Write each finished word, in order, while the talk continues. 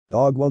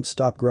Dog won't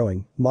stop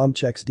growing, mom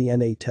checks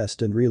DNA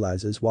test and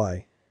realizes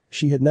why.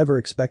 She had never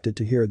expected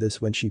to hear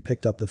this when she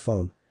picked up the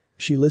phone.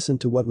 She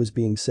listened to what was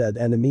being said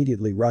and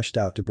immediately rushed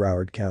out to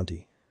Broward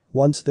County.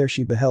 Once there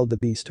she beheld the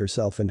beast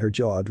herself and her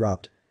jaw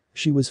dropped.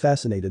 She was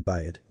fascinated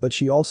by it, but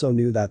she also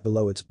knew that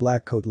below its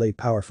black coat lay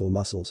powerful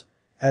muscles.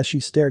 As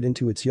she stared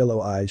into its yellow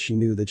eyes she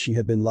knew that she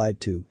had been lied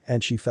to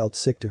and she felt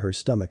sick to her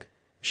stomach.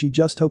 She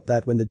just hoped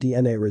that when the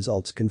DNA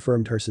results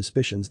confirmed her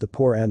suspicions the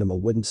poor animal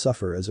wouldn't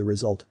suffer as a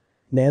result.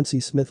 Nancy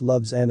Smith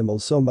loves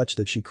animals so much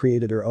that she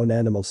created her own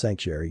animal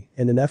sanctuary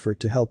in an effort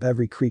to help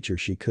every creature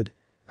she could.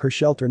 Her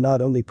shelter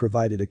not only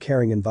provided a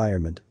caring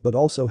environment but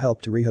also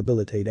helped to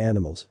rehabilitate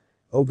animals.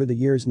 Over the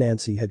years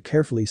Nancy had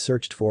carefully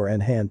searched for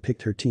and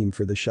hand-picked her team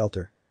for the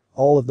shelter.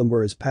 All of them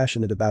were as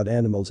passionate about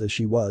animals as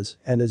she was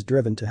and as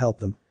driven to help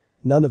them.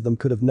 None of them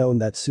could have known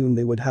that soon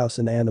they would house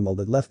an animal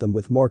that left them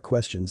with more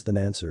questions than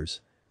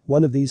answers.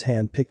 One of these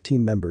hand-picked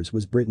team members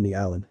was Brittany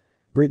Allen.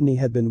 Brittany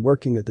had been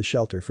working at the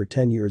shelter for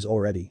 10 years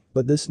already,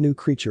 but this new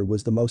creature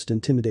was the most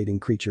intimidating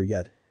creature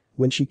yet.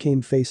 When she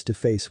came face to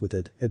face with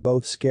it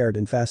both scared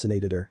and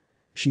fascinated her.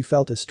 She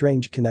felt a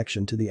strange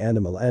connection to the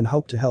animal and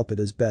hoped to help it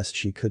as best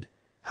she could.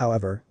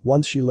 However,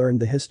 once she learned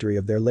the history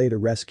of their later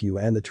rescue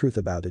and the truth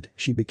about it,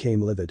 she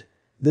became livid.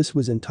 This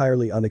was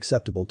entirely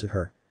unacceptable to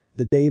her.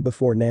 The day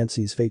before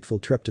Nancy's fateful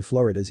trip to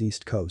Florida's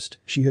East Coast,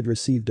 she had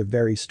received a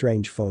very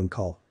strange phone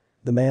call.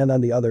 The man on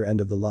the other end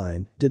of the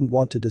line didn't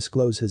want to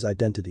disclose his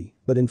identity,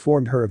 but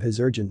informed her of his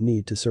urgent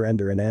need to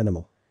surrender an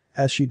animal.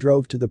 As she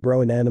drove to the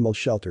Broward Animal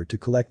Shelter to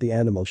collect the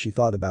animal she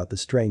thought about the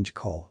strange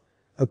call.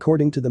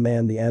 According to the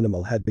man the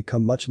animal had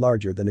become much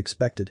larger than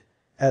expected.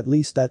 At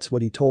least that's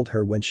what he told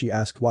her when she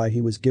asked why he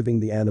was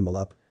giving the animal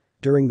up.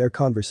 During their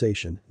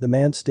conversation, the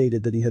man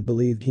stated that he had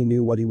believed he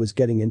knew what he was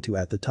getting into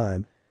at the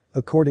time.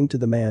 According to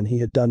the man he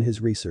had done his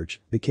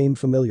research, became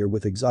familiar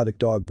with exotic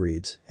dog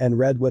breeds, and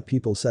read what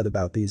people said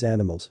about these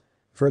animals.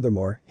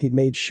 Furthermore, he'd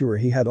made sure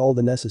he had all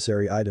the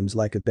necessary items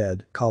like a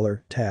bed,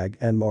 collar, tag,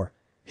 and more.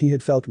 He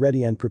had felt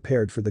ready and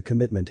prepared for the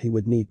commitment he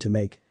would need to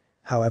make.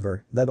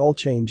 However, that all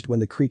changed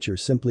when the creature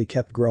simply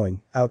kept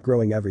growing,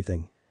 outgrowing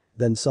everything.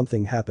 Then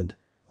something happened.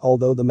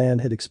 Although the man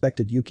had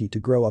expected Yuki to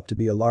grow up to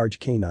be a large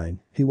canine,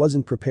 he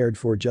wasn't prepared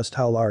for just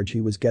how large he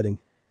was getting.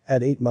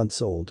 At 8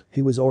 months old,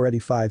 he was already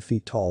 5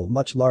 feet tall,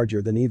 much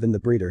larger than even the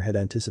breeder had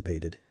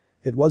anticipated.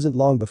 It wasn't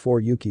long before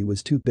Yuki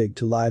was too big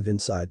to live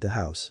inside the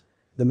house.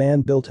 The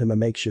man built him a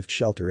makeshift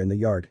shelter in the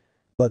yard.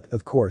 But,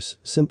 of course,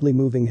 simply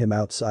moving him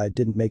outside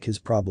didn't make his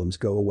problems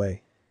go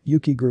away.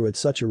 Yuki grew at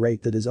such a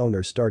rate that his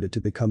owner started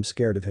to become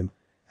scared of him.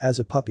 As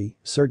a puppy,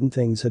 certain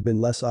things had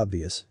been less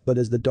obvious, but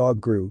as the dog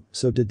grew,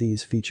 so did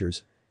these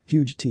features.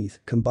 Huge teeth,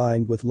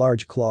 combined with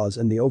large claws,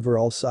 and the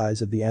overall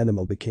size of the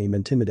animal became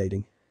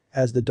intimidating.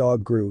 As the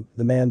dog grew,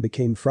 the man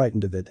became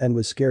frightened of it and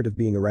was scared of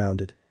being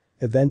around it.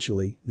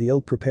 Eventually, the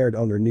ill-prepared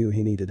owner knew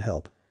he needed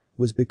help.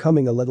 Was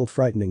becoming a little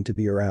frightening to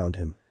be around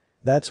him.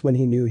 That's when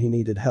he knew he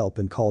needed help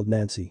and called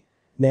Nancy.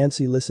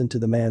 Nancy listened to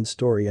the man's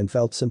story and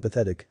felt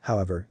sympathetic.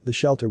 However, the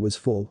shelter was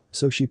full,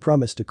 so she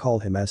promised to call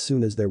him as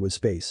soon as there was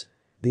space.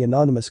 The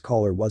anonymous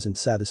caller wasn't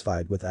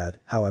satisfied with that,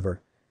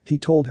 however. He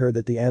told her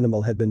that the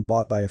animal had been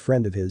bought by a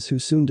friend of his who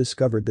soon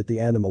discovered that the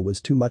animal was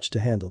too much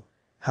to handle.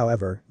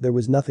 However, there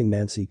was nothing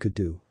Nancy could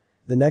do.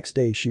 The next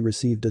day she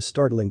received a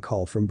startling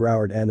call from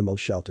Broward Animal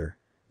Shelter.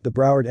 The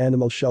Broward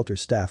Animal Shelter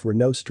staff were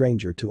no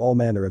stranger to all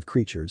manner of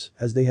creatures,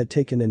 as they had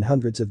taken in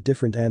hundreds of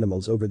different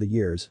animals over the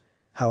years.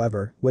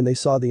 However, when they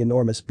saw the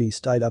enormous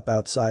beast tied up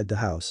outside the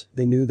house,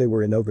 they knew they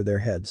were in over their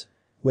heads.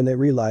 When they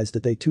realized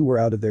that they too were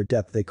out of their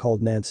depth they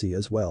called Nancy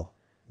as well.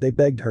 They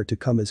begged her to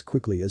come as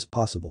quickly as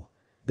possible.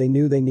 They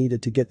knew they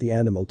needed to get the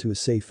animal to a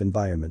safe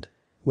environment.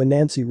 When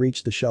Nancy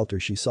reached the shelter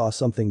she saw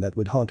something that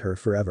would haunt her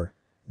forever.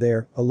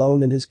 There,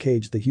 alone in his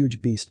cage the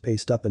huge beast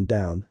paced up and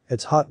down,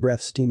 its hot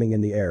breath steaming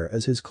in the air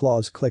as his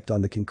claws clicked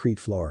on the concrete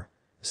floor.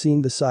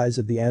 Seeing the size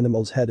of the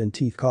animal's head and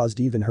teeth caused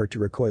even her to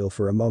recoil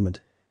for a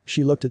moment.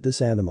 She looked at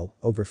this animal,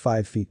 over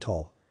 5 feet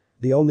tall.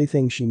 The only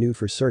thing she knew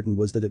for certain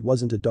was that it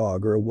wasn't a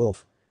dog or a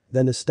wolf.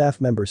 Then a staff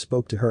member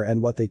spoke to her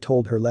and what they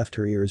told her left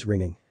her ears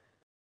ringing.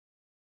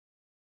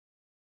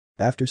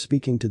 After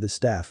speaking to the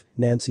staff,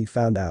 Nancy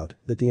found out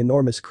that the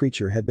enormous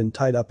creature had been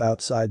tied up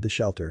outside the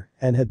shelter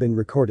and had been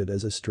recorded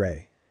as a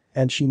stray.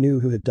 And she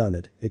knew who had done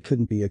it, it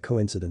couldn't be a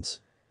coincidence.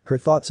 Her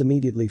thoughts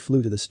immediately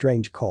flew to the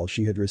strange call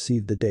she had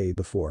received the day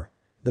before.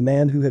 The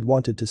man who had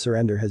wanted to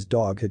surrender his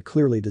dog had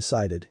clearly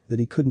decided that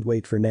he couldn't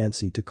wait for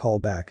Nancy to call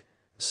back.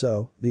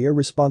 So, the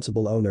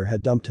irresponsible owner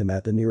had dumped him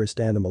at the nearest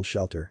animal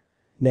shelter.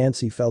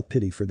 Nancy felt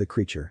pity for the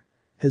creature.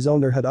 His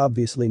owner had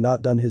obviously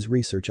not done his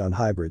research on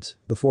hybrids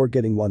before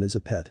getting one as a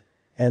pet.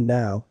 And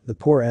now, the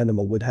poor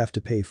animal would have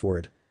to pay for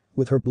it.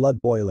 With her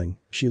blood boiling,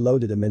 she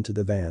loaded him into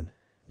the van.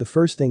 The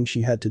first thing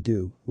she had to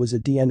do was a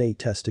DNA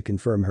test to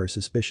confirm her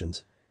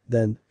suspicions.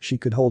 Then, she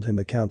could hold him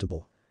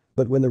accountable.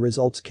 But when the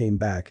results came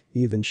back,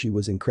 even she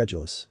was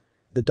incredulous.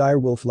 The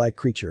direwolf-like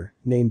creature,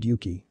 named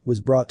Yuki, was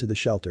brought to the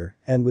shelter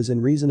and was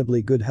in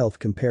reasonably good health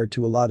compared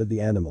to a lot of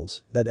the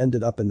animals that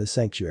ended up in the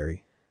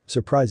sanctuary.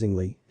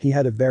 Surprisingly, he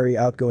had a very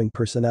outgoing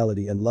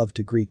personality and loved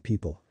to greet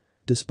people.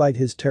 Despite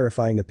his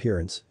terrifying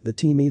appearance, the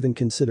team even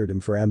considered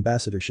him for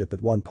ambassadorship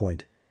at one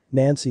point.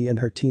 Nancy and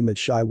her team at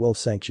Shy Wolf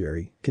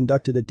Sanctuary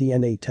conducted a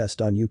DNA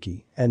test on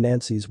Yuki, and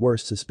Nancy's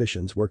worst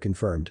suspicions were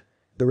confirmed.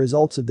 The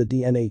results of the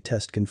DNA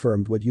test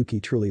confirmed what Yuki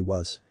truly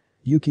was.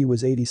 Yuki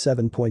was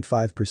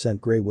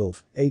 87.5% Grey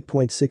Wolf,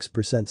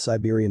 8.6%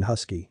 Siberian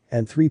Husky,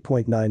 and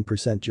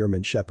 3.9%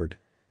 German Shepherd.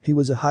 He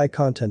was a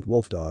high-content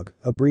wolf dog,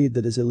 a breed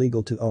that is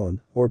illegal to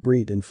own or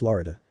breed in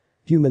Florida.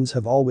 Humans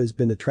have always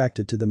been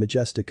attracted to the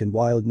majestic and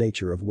wild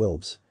nature of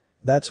wolves.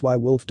 That's why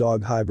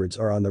wolf-dog hybrids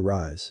are on the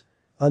rise.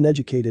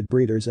 Uneducated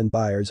breeders and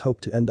buyers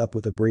hope to end up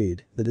with a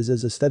breed that is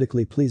as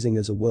aesthetically pleasing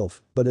as a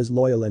wolf but as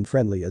loyal and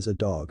friendly as a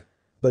dog.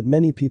 But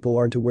many people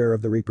aren't aware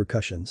of the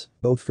repercussions,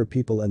 both for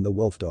people and the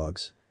wolf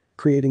dogs.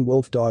 Creating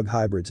wolf-dog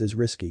hybrids is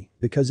risky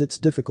because it's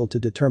difficult to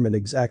determine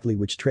exactly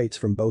which traits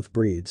from both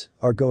breeds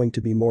are going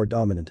to be more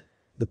dominant.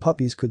 The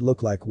puppies could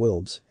look like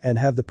wolves and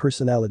have the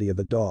personality of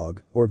a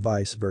dog, or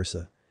vice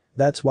versa.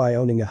 That's why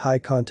owning a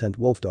high-content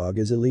wolf dog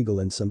is illegal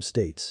in some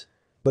states.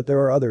 But there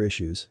are other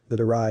issues that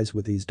arise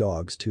with these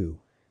dogs too.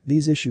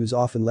 These issues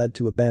often led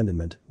to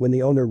abandonment when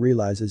the owner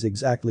realizes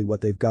exactly what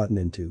they've gotten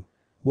into.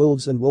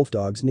 Wolves and wolf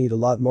dogs need a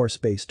lot more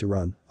space to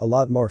run, a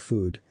lot more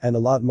food, and a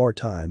lot more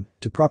time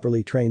to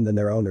properly train than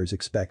their owners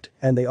expect,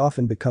 and they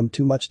often become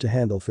too much to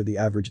handle for the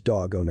average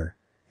dog owner.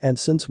 And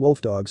since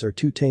wolf dogs are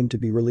too tame to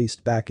be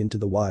released back into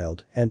the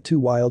wild and too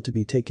wild to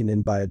be taken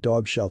in by a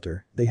dog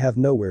shelter, they have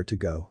nowhere to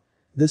go.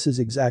 This is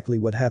exactly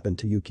what happened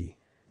to Yuki.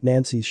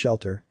 Nancy's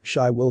shelter,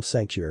 Shy Wolf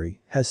Sanctuary,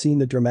 has seen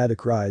a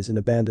dramatic rise in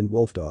abandoned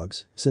wolf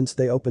dogs since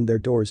they opened their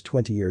doors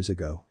 20 years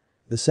ago.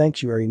 The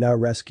sanctuary now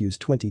rescues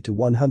 20 to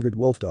 100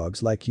 wolf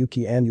dogs like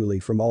Yuki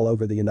annually from all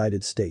over the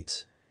United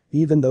States.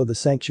 Even though the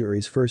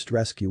sanctuary's first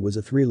rescue was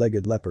a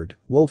three-legged leopard,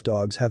 wolf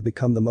dogs have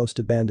become the most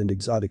abandoned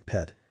exotic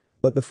pet.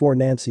 But before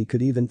Nancy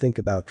could even think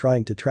about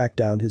trying to track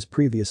down his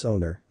previous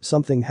owner,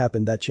 something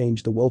happened that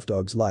changed the wolf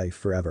dog's life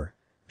forever.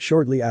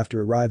 Shortly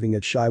after arriving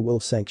at Shy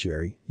Wolf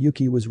Sanctuary,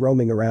 Yuki was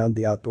roaming around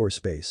the outdoor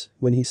space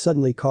when he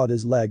suddenly caught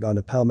his leg on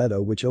a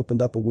palmetto which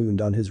opened up a wound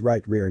on his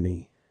right rear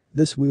knee.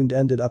 This wound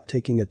ended up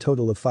taking a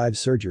total of 5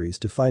 surgeries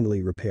to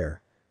finally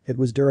repair. It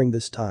was during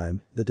this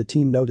time that the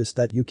team noticed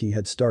that Yuki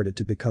had started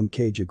to become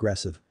cage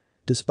aggressive.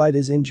 Despite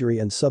his injury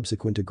and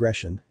subsequent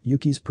aggression,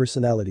 Yuki's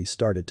personality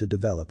started to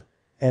develop.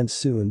 And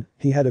soon,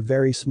 he had a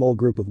very small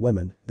group of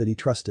women that he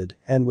trusted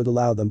and would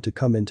allow them to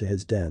come into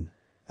his den.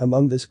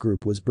 Among this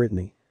group was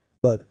Brittany.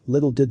 But,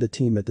 little did the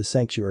team at the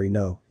sanctuary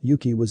know,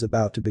 Yuki was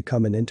about to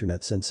become an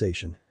internet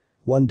sensation.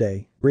 One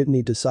day,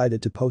 Brittany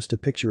decided to post a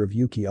picture of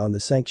Yuki on the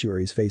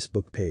sanctuary's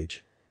Facebook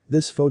page.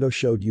 This photo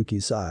showed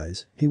Yuki's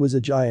size. He was a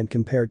giant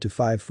compared to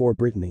 5'4"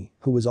 Brittany,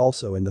 who was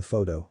also in the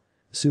photo.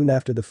 Soon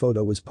after the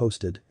photo was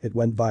posted, it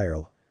went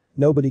viral.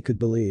 Nobody could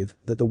believe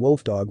that the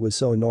wolf dog was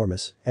so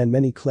enormous, and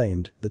many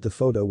claimed that the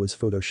photo was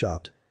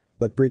photoshopped.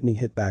 But Brittany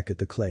hit back at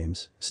the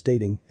claims,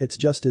 stating, "It's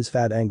just his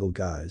fat angle,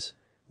 guys.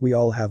 We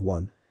all have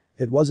one."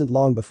 It wasn't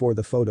long before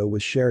the photo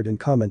was shared and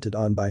commented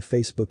on by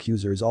Facebook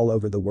users all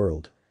over the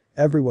world.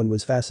 Everyone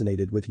was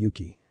fascinated with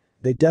Yuki.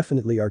 They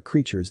definitely are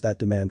creatures that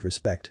demand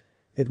respect.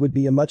 It would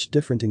be a much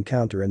different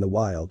encounter in the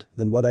wild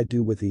than what I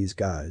do with these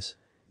guys.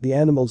 The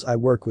animals I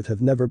work with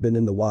have never been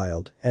in the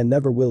wild and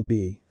never will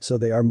be, so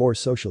they are more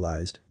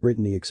socialized,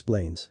 Brittany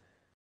explains.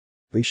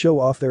 We show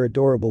off their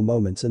adorable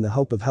moments in the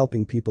hope of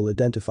helping people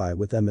identify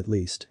with them at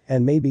least,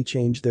 and maybe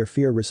change their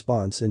fear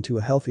response into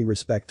a healthy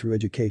respect through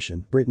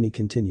education, Brittany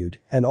continued,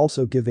 and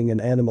also giving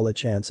an animal a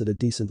chance at a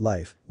decent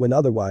life when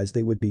otherwise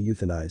they would be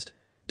euthanized.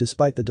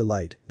 Despite the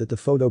delight that the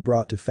photo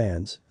brought to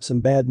fans, some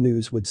bad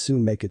news would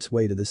soon make its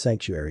way to the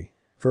sanctuary.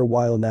 For a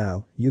while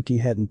now, Yuki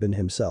hadn't been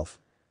himself.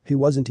 He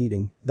wasn't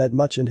eating that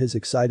much and his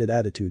excited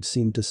attitude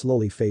seemed to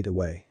slowly fade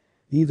away.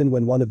 Even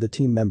when one of the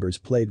team members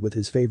played with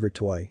his favorite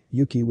toy,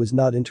 Yuki was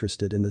not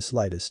interested in the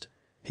slightest.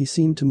 He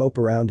seemed to mope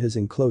around his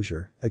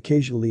enclosure,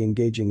 occasionally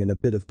engaging in a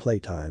bit of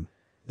playtime.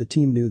 The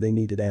team knew they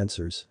needed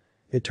answers.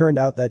 It turned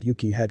out that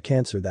Yuki had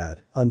cancer that,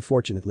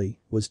 unfortunately,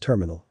 was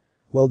terminal.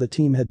 While the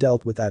team had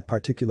dealt with that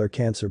particular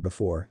cancer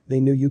before,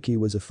 they knew Yuki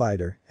was a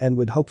fighter and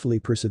would hopefully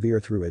persevere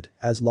through it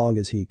as long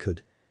as he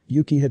could.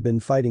 Yuki had been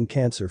fighting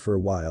cancer for a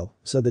while,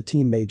 so the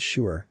team made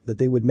sure that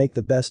they would make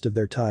the best of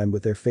their time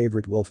with their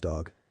favorite wolf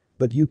dog.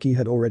 But Yuki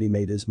had already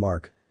made his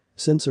mark.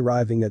 Since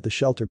arriving at the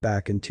shelter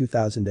back in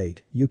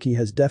 2008, Yuki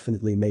has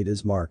definitely made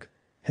his mark.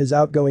 His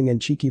outgoing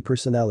and cheeky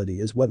personality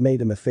is what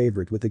made him a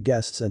favorite with the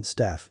guests and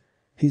staff.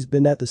 He's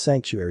been at the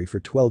sanctuary for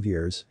 12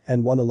 years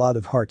and won a lot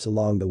of hearts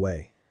along the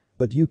way.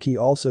 But Yuki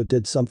also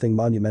did something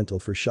monumental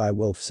for Shy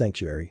Wolf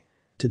Sanctuary.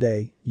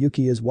 Today,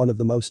 Yuki is one of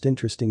the most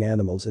interesting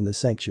animals in the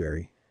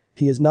sanctuary.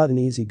 He is not an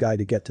easy guy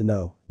to get to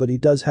know, but he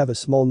does have a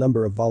small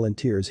number of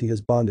volunteers he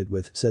has bonded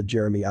with, said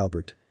Jeremy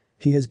Albert.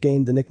 He has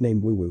gained the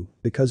nickname Woo Woo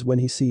because when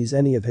he sees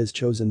any of his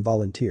chosen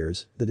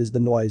volunteers, that is the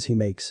noise he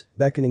makes,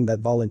 beckoning that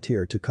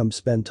volunteer to come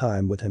spend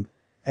time with him.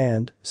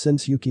 And,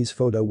 since Yuki's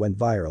photo went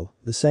viral,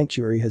 the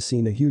sanctuary has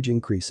seen a huge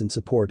increase in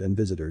support and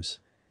visitors.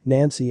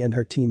 Nancy and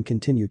her team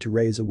continue to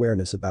raise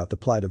awareness about the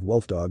plight of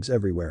wolf dogs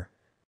everywhere.